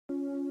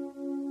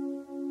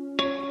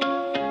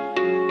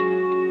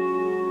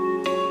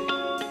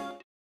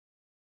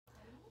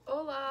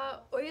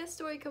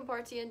estoy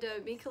compartiendo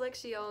mi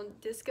colección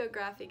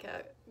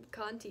discográfica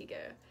contigo.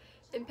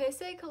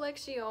 Empecé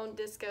colección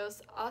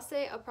discos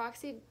hace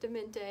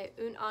aproximadamente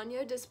un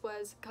año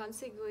después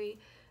conseguí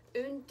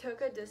un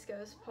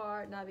tocadiscos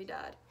para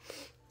Navidad.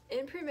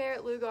 En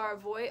primer lugar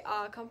voy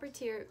a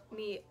compartir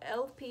mis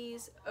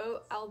LPs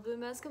o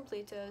álbumes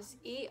completos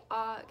y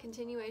a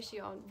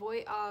continuación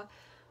voy a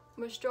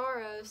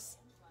mostraros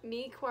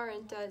mis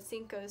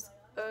 45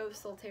 o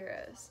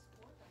solteros.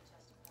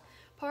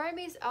 Para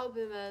mis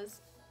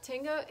álbumes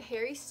tengo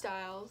Harry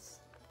Styles,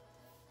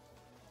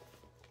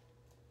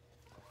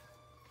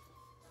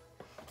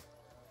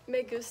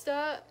 Me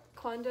Gusta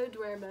Cuando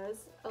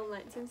Duermes, el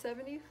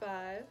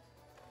 1975,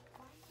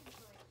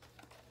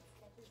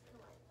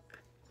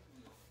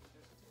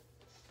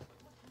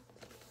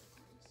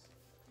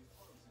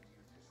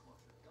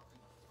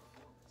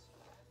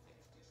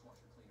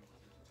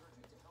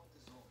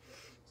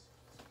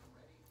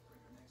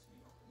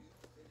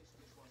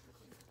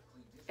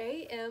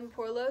 AM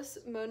por los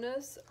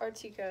monos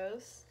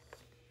artísticos,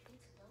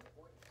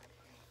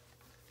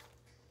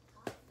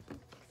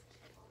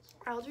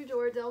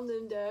 Alrededor del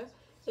mundo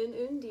en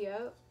un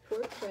día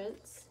por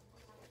Prince,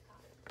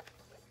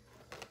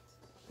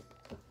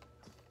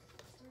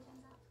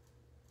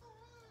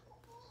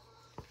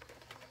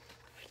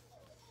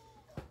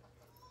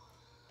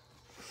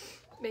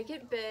 Make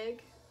It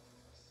Big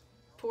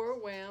por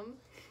Wham,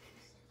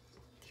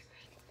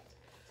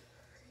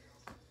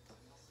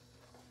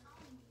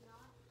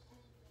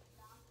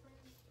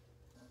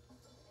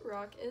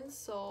 Rock and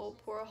Soul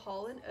por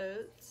Hall &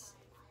 Oates,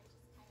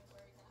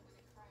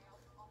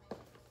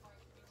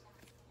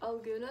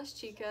 Algunas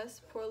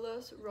Chicas por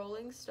los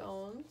Rolling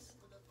Stones,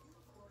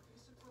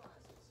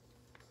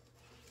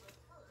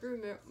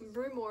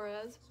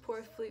 Rumores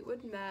por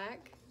Fleetwood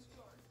Mac,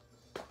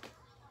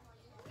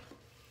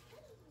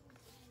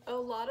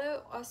 El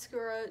lado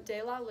oscuro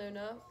de la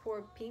luna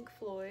por Pink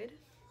Floyd,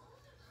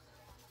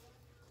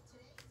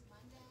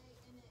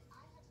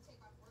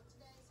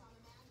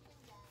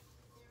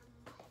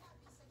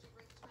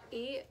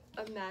 y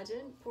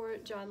Imagine por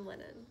John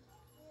Lennon.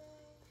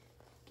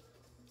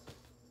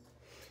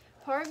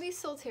 Para mis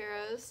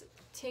solteros,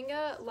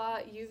 tengo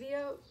La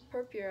Lluvia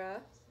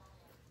Púrpura,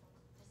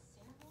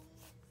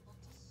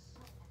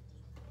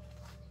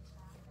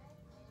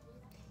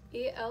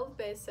 y El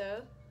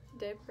Beso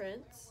de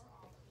Prince,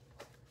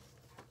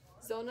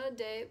 Zona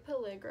de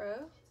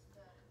Peligro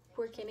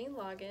por Kenny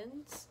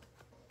Loggins,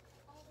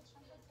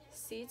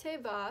 Si Te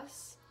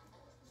Vas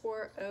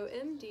por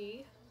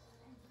OMD,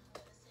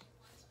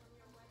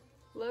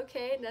 Lo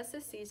Que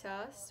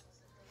Necesitas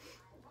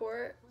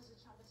por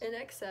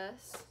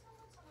INXS,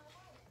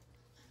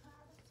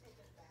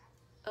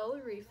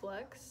 El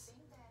Reflex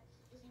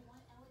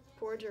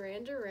por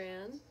Duran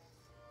Duran,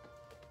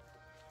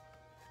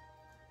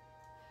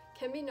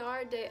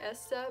 Caminar de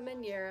esta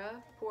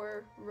manera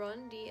por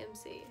Run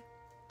DMC.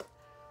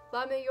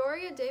 La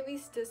mayoría de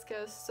mis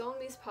discos son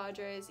mis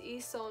padres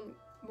y son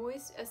muy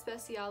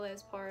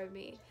especiales para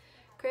mí.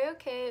 Creo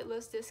que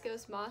los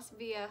discos más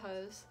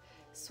viejos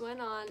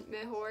suenan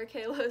mejor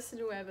que los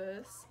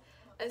nuevos.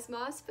 Es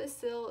más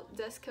fácil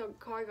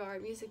descargar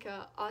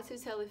música a tu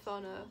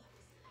teléfono,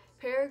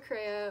 pero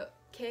creo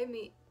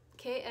que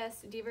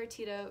es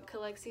divertido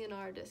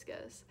coleccionar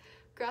discos.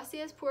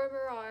 Gracias por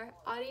mirar.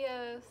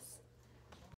 Adiós.